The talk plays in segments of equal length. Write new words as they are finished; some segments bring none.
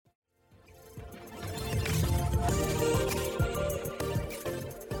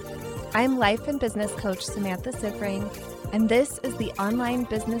I'm life and business coach Samantha Sifring, and this is the Online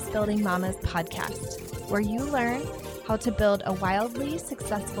Business Building Mamas podcast, where you learn how to build a wildly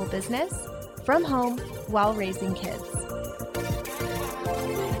successful business from home while raising kids.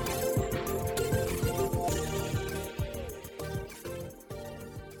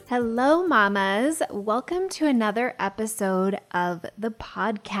 Hello, mamas. Welcome to another episode of the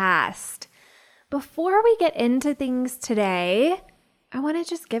podcast. Before we get into things today, I want to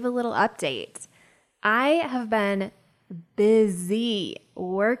just give a little update. I have been busy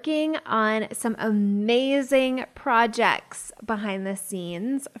working on some amazing projects behind the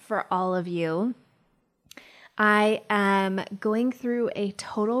scenes for all of you. I am going through a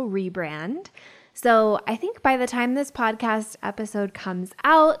total rebrand. So I think by the time this podcast episode comes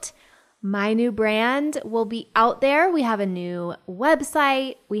out, my new brand will be out there. We have a new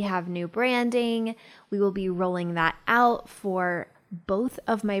website. We have new branding. We will be rolling that out for both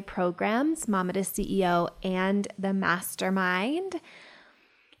of my programs, Mama to CEO and the Mastermind.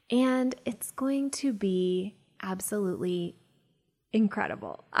 And it's going to be absolutely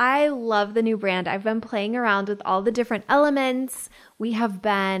incredible. I love the new brand. I've been playing around with all the different elements. We have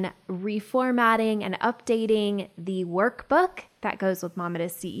been reformatting and updating the workbook that goes with Mama to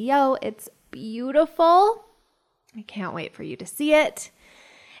CEO. It's beautiful. I can't wait for you to see it.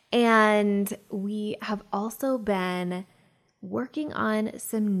 And we have also been working on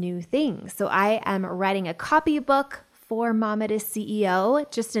some new things. So I am writing a copybook for Mama to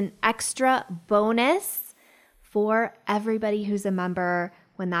CEO, just an extra bonus for everybody who's a member.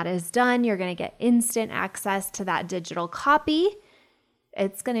 When that is done, you're going to get instant access to that digital copy.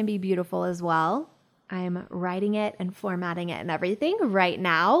 It's going to be beautiful as well. I'm writing it and formatting it and everything right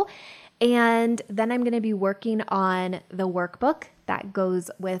now. And then I'm going to be working on the workbook that goes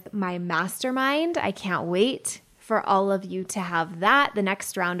with my mastermind. I can't wait for all of you to have that. The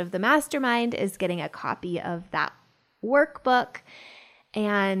next round of the mastermind is getting a copy of that workbook.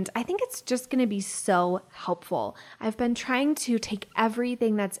 And I think it's just going to be so helpful. I've been trying to take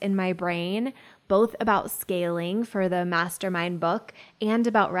everything that's in my brain, both about scaling for the mastermind book and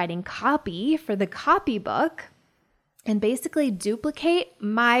about writing copy for the copybook, and basically duplicate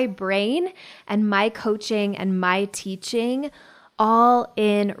my brain and my coaching and my teaching all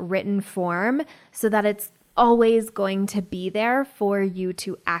in written form so that it's always going to be there for you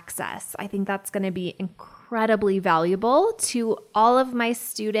to access. I think that's going to be incredibly valuable to all of my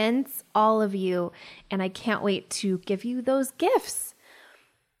students, all of you, and I can't wait to give you those gifts.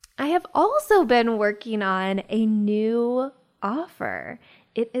 I have also been working on a new offer.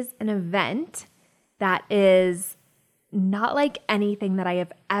 It is an event that is not like anything that I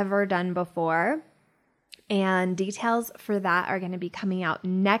have ever done before, and details for that are going to be coming out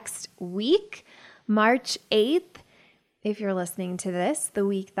next week. March 8th, if you're listening to this, the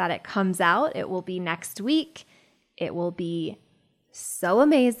week that it comes out, it will be next week. It will be so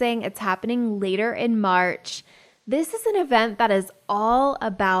amazing. It's happening later in March. This is an event that is all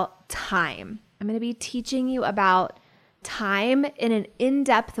about time. I'm going to be teaching you about time in an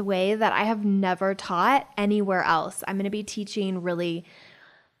in-depth way that I have never taught anywhere else. I'm going to be teaching really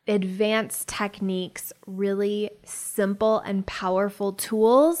advanced techniques, really simple and powerful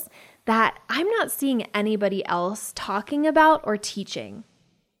tools that I'm not seeing anybody else talking about or teaching.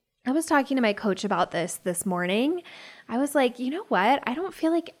 I was talking to my coach about this morning. I was like, you know what? I don't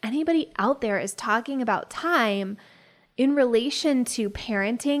feel like anybody out there is talking about time in relation to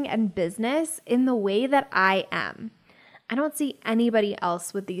parenting and business in the way that I am. I don't see anybody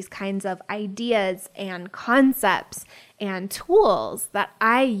else with these kinds of ideas and concepts and tools that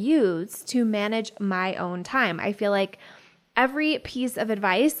I use to manage my own time. I feel like every piece of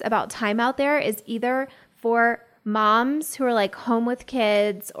advice about time out there is either for moms who are like home with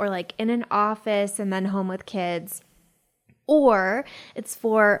kids or like in an office and then home with kids, or it's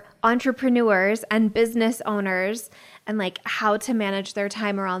for entrepreneurs and business owners and like how to manage their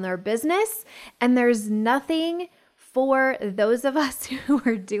time around their business. And there's nothing for those of us who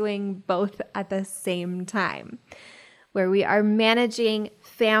are doing both at the same time, where we are managing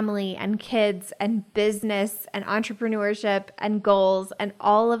family and kids and business and entrepreneurship and goals and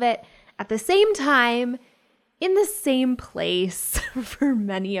all of it at the same time in the same place for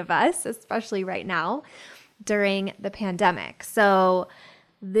many of us, especially right now during the pandemic. So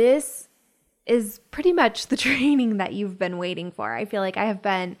this is pretty much the training that you've been waiting for. I feel like I have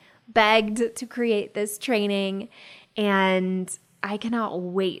been begged to create this training, and I cannot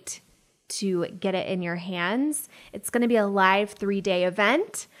wait to get it in your hands. It's going to be a live 3-day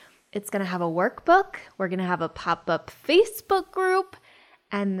event. It's going to have a workbook. We're going to have a pop-up Facebook group,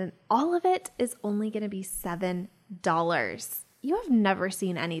 and then all of it is only going to be $7. you have never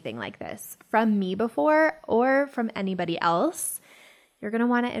seen anything like this from me before or from anybody else. You're going to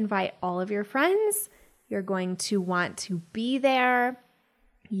want to invite all of your friends. You're going to want to be there.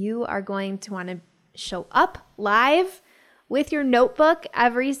 You are going to want to show up live with your notebook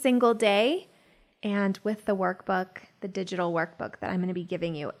every single day and with the workbook, the digital workbook that I'm going to be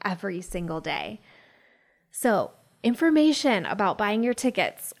giving you every single day. So, information about buying your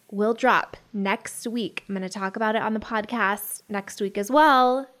tickets will drop next week. I'm going to talk about it on the podcast next week as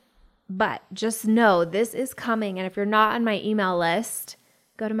well. But just know this is coming. And if you're not on my email list,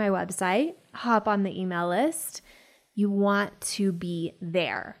 go to my website, hop on the email list. You want to be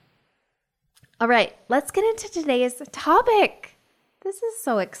there. All right, let's get into today's topic. This is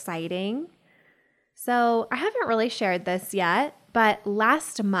so exciting. So I haven't really shared this yet, but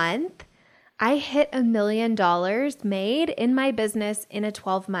last month, I hit $1 million made in my business in a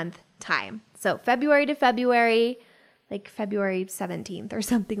 12-month time. So February to February, like February 17th or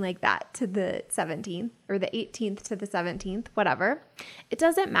something like that to the 17th or the 18th to the 17th, whatever. It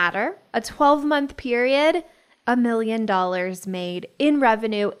doesn't matter. A 12-month period, $1 million made in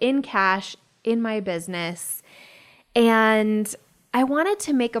revenue, in cash, in my business. And I wanted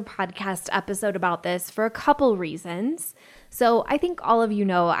to make a podcast episode about this for a couple reasons. So I think all of you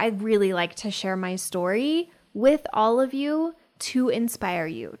know I really like to share my story with all of you to inspire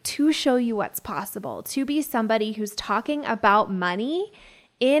you, to show you what's possible, to be somebody who's talking about money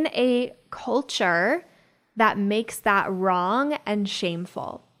in a culture that makes that wrong and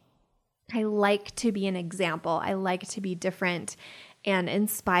shameful. I like to be an example. I like to be different and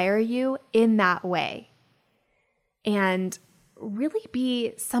inspire you in that way. And really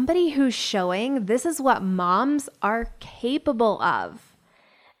be somebody who's showing this is what moms are capable of.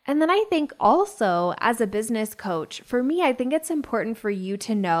 And then I think also as a business coach, for me, I think it's important for you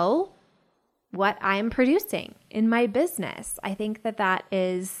to know what I'm producing in my business. I think that that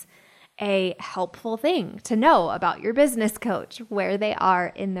is a helpful thing to know about your business coach, where they are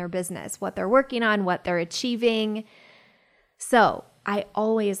in their business, what they're working on, what they're achieving. So I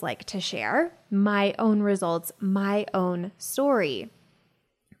always like to share my own results, my own story.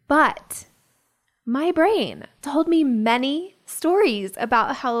 But my brain told me many stories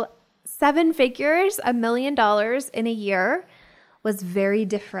about how 7 figures, $1 million in a year was very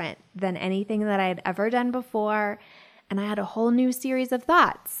different than anything that I had ever done before. And I had a whole new series of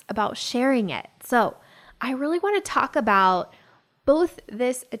thoughts about sharing it. So I really want to talk about both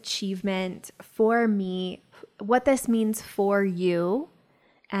this achievement for me, what this means for you,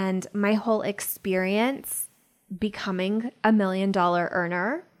 and my whole experience becoming $1 million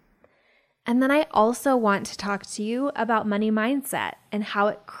earner. And then I also want to talk to you about money mindset and how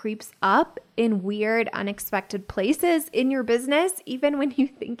it creeps up in weird, unexpected places in your business, even when you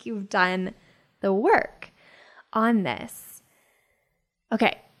think you've done the work on this.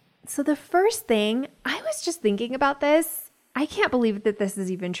 Okay, so the first thing, I was just thinking about this. I can't believe that this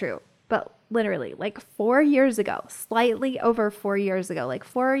is even true, but literally like 4 years ago, slightly over 4 years ago, like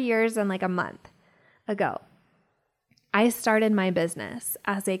 4 years and like a month ago, I started my business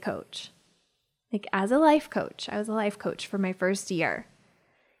as a coach. Like as a life coach. I was a life coach for my first year.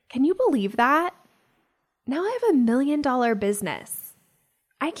 Can you believe that? Now I have $1 million business.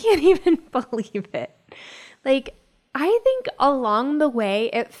 I can't even believe it. Like, I think along the way,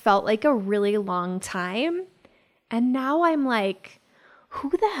 it felt like a really long time. And now I'm like, who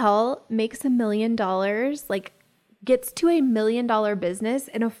the hell makes $1 million, like gets to $1 million business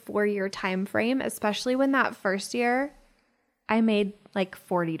in a 4-year time frame, especially when that first year I made like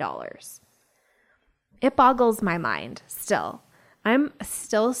 $40. It boggles my mind still. I'm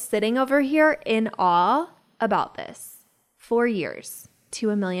still sitting over here in awe about this. 4 years to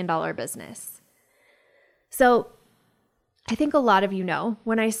 $1 million business. So I think a lot of you know,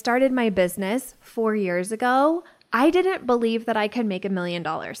 when I started my business 4 years ago, I didn't believe that I could make $1 million.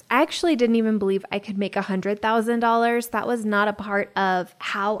 I actually didn't even believe I could make $100,000. That was not a part of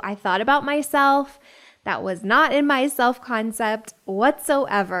how I thought about myself. That was not in my self-concept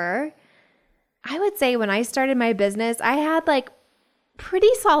whatsoever. I would say when I started my business, I had like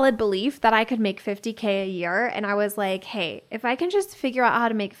pretty solid belief that I could make $50K a year. And I was like, hey, if I can just figure out how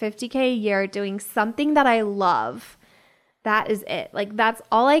to make $50K a year doing something that I love, that is it. Like that's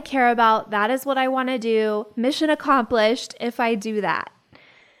all I care about. That is what I want to do. Mission accomplished if I do that.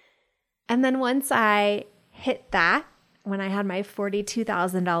 And then once I hit that, when I had my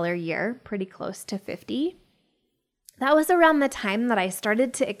 $42,000 year, pretty close to 50, that was around the time that I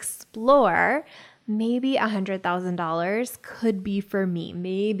started to explore maybe $100,000 could be for me.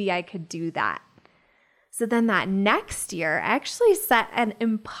 Maybe I could do that. So then that next year, I actually set an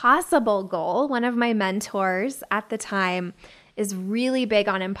impossible goal. One of my mentors at the time is really big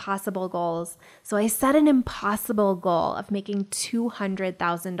on impossible goals. So I set an impossible goal of making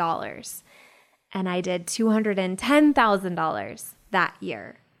 $200,000. And I did $210,000 that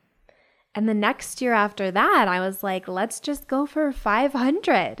year. And the next year after that, I was like, let's just go for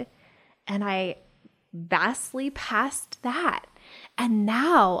 500. And I vastly passed that. And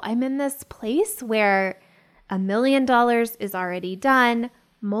now I'm in this place where $1 million is already done,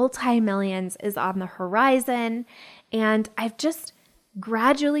 multi-millions is on the horizon, and I've just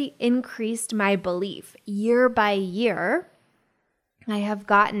gradually increased my belief year by year. I have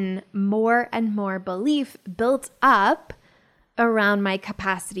gotten more and more belief built up around my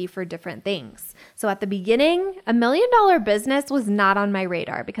capacity for different things. So at the beginning, $1 million business was not on my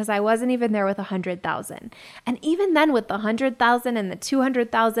radar because I wasn't even there with 100,000. And even then with the 100,000 and the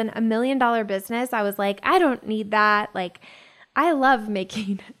 200,000, $1 million business, I was like, I don't need that. Like, I love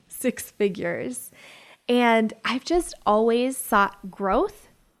making six figures. And I've just always sought growth.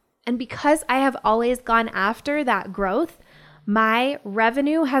 And because I have always gone after that growth, my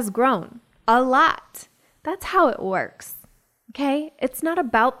revenue has grown a lot. That's how it works. Okay? It's not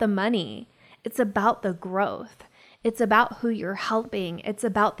about the money. It's about the growth. It's about who you're helping. It's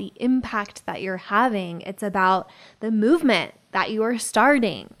about the impact that you're having. It's about the movement that you are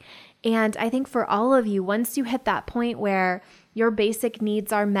starting. And I think for all of you, once you hit that point where your basic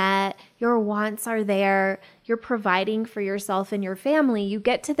needs are met, your wants are there, you're providing for yourself and your family, you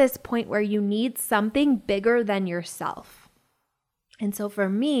get to this point where you need something bigger than yourself. And so for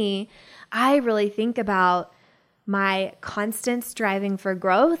me, I really think about my constant striving for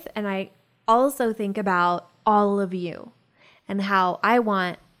growth, and I also think about all of you and how I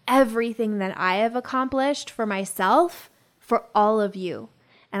want everything that I have accomplished for myself for all of you.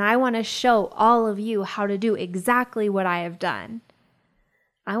 And I want to show all of you how to do exactly what I have done.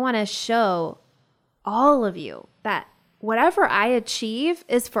 I want to show all of you that whatever I achieve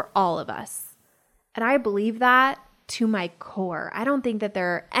is for all of us. And I believe that to my core. I don't think that there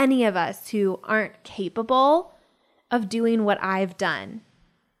are any of us who aren't capable of doing what I've done.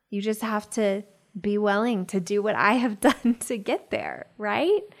 You just have to be willing to do what I have done to get there,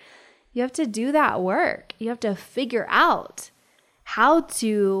 right? You have to do that work. You have to figure out how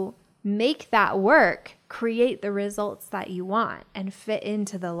to make that work create the results that you want and fit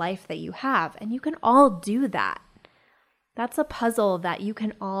into the life that you have. And you can all do that. That's a puzzle that you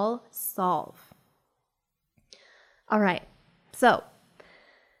can all solve. All right. So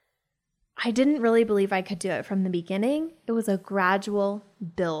I didn't really believe I could do it from the beginning. It was a gradual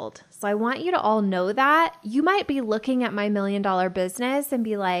build. So I want you to all know that. You might be looking at my $1 million business and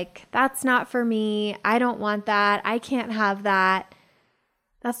be like, that's not for me. I don't want that. I can't have that.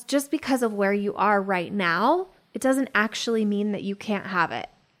 That's just because of where you are right now. It doesn't actually mean that you can't have it.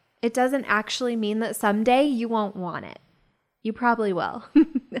 It doesn't actually mean that someday you won't want it. You probably will,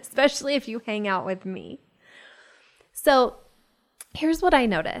 especially if you hang out with me. So here's what I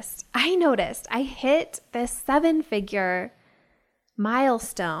noticed. I hit this 7-figure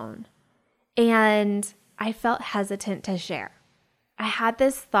milestone and I felt hesitant to share. I had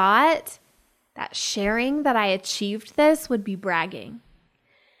this thought that sharing that I achieved this would be bragging.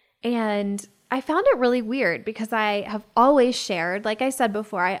 And I found it really weird because I have always shared, like I said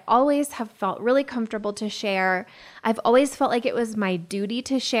before, I always have felt really comfortable to share. I've always felt like it was my duty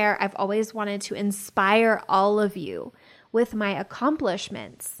to share. I've always wanted to inspire all of you with my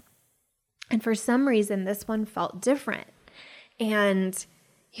accomplishments. And for some reason, this one felt different. And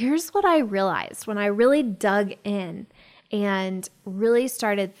here's what I realized when I really dug in and really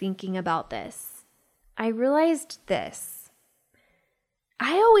started thinking about this. I realized this.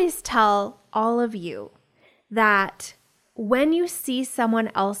 I always tell all of you that when you see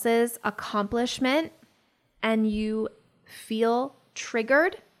someone else's accomplishment and you feel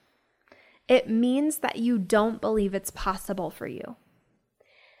triggered, it means that you don't believe it's possible for you.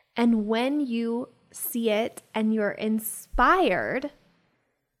 And when you see it and you're inspired,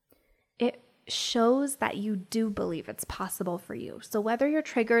 it shows that you do believe it's possible for you. So whether you're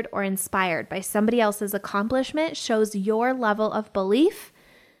triggered or inspired by somebody else's accomplishment shows your level of belief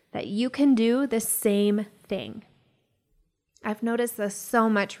that you can do the same thing. I've noticed this so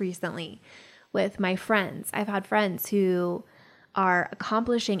much recently with my friends. I've had friends who are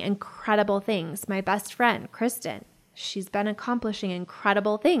accomplishing incredible things. My best friend, Kristen, she's been accomplishing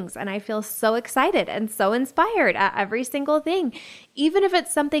incredible things, and I feel so excited and so inspired at every single thing, even if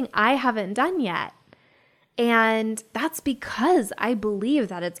it's something I haven't done yet. And that's because I believe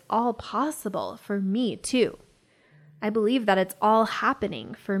that it's all possible for me too. I believe that it's all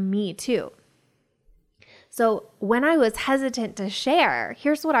happening for me too. So when I was hesitant to share,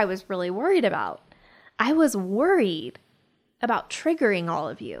 here's what I was really worried about. I was worried about triggering all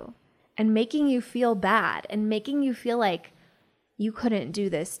of you and making you feel bad and making you feel like you couldn't do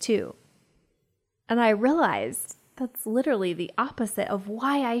this too. And I realized that's literally the opposite of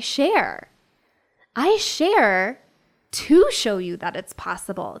why I share. I share to show you that it's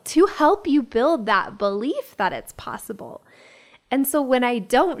possible, to help you build that belief that it's possible. And so when I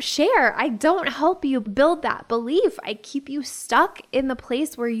don't share, I don't help you build that belief. I keep you stuck in the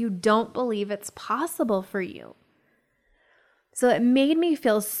place where you don't believe it's possible for you. So it made me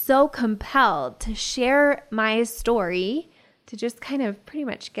feel so compelled to share my story, to just kind of pretty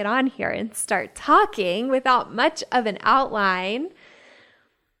much get on here and start talking without much of an outline,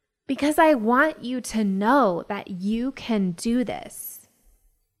 because I want you to know that you can do this.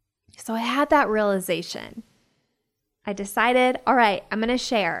 So I had that realization. I decided, all right, I'm going to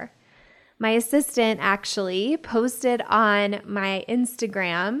share. My assistant actually posted on my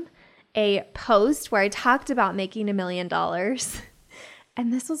Instagram a post where I talked about making $1 million.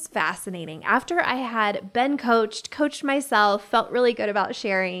 And this was fascinating. After I had been coached myself, felt really good about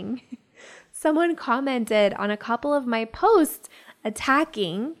sharing, someone commented on a couple of my posts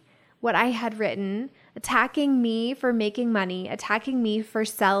attacking what I had written, attacking me for making money, attacking me for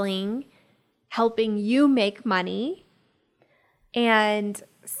selling, helping you make money, and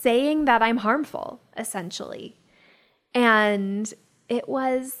saying that I'm harmful, essentially. And it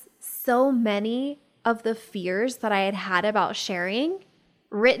was so many of the fears that I had had about sharing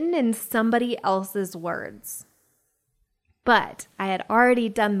written in somebody else's words. But I had already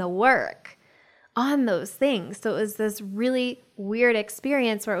done the work on those things. So it was this really weird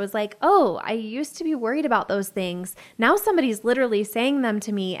experience where it was like, oh, I used to be worried about those things. Now somebody's literally saying them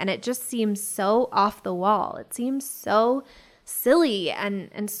to me, and it just seems so off the wall. It seems so silly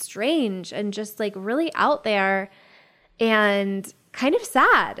and strange and just like really out there, and kind of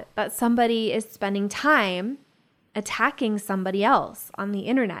sad that somebody is spending time attacking somebody else on the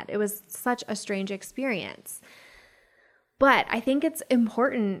internet. It was such a strange experience. But I think it's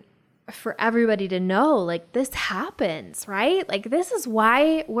important for everybody to know, like, this happens, right? Like, this is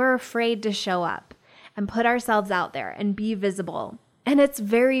why we're afraid to show up and put ourselves out there and be visible. And it's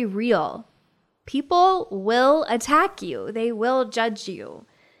very real. People will attack you. They will judge you.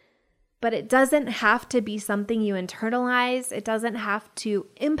 But it doesn't have to be something you internalize. It doesn't have to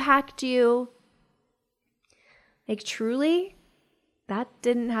impact you. Like, truly, that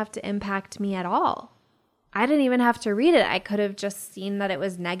didn't have to impact me at all. I didn't even have to read it. I could have just seen that it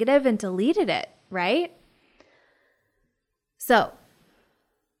was negative and deleted it, right? So,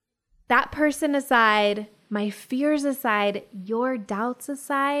 that person aside, my fears aside, your doubts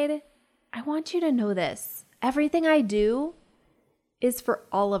aside, I want you to know this. Everything I do is for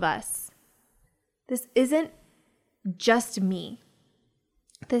all of us. This isn't just me.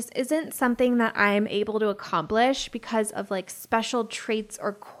 This isn't something that I'm able to accomplish because of like special traits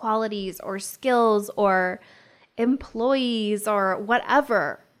or qualities or skills or employees or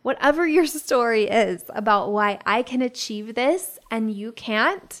whatever your story is about why I can achieve this and you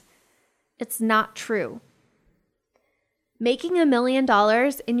can't. It's not true. Making $1 million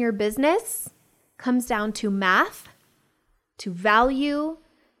in your business comes down to math, to value,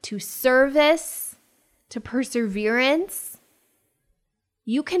 to service, to perseverance.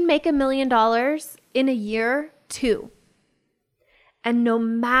 You can make $1 million in a year too. And no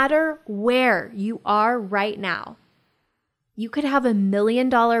matter where you are right now, you could have $1 million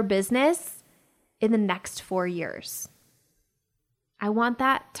business in the next 4 years. I want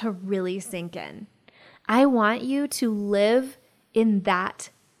that to really sink in. I want you to live in that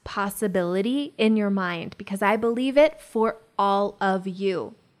possibility in your mind because I believe it for all of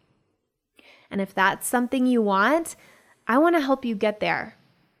you. And if that's something you want, I want to help you get there.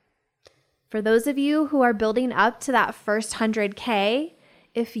 For those of you who are building up to that first 100K,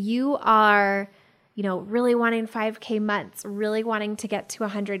 if you are, really wanting 5K months, really wanting to get to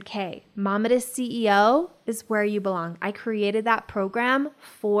 100K, Mama to CEO is where you belong. I created that program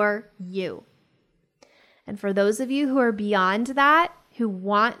for you. And for those of you who are beyond that, who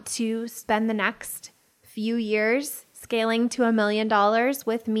want to spend the next few years scaling to $1 million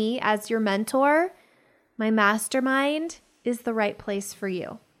with me as your mentor, my mastermind is the right place for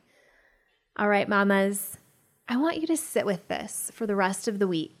you. All right, mamas, I want you to sit with this for the rest of the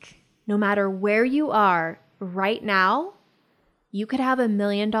week. No matter where you are right now, you could have $1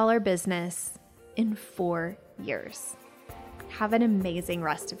 million business in 4 years. Have an amazing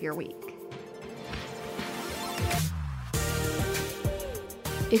rest of your week.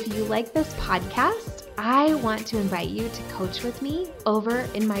 If you like this podcast, I want to invite you to coach with me over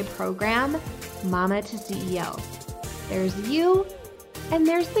in my program, Mama to CEO. There's you, and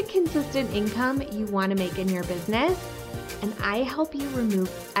there's the consistent income you want to make in your business, and I help you remove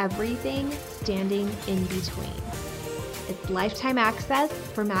everything standing in between. It's lifetime access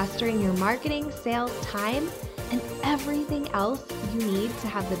for mastering your marketing, sales, time, and everything else you need to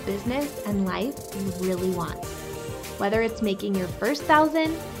have the business and life you really want. Whether it's making your first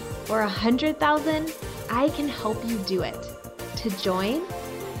 1,000 or 100,000, I can help you do it. To join,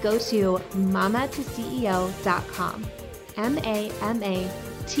 go to mamatoceo.com,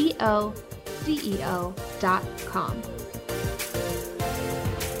 mamatoceo.com.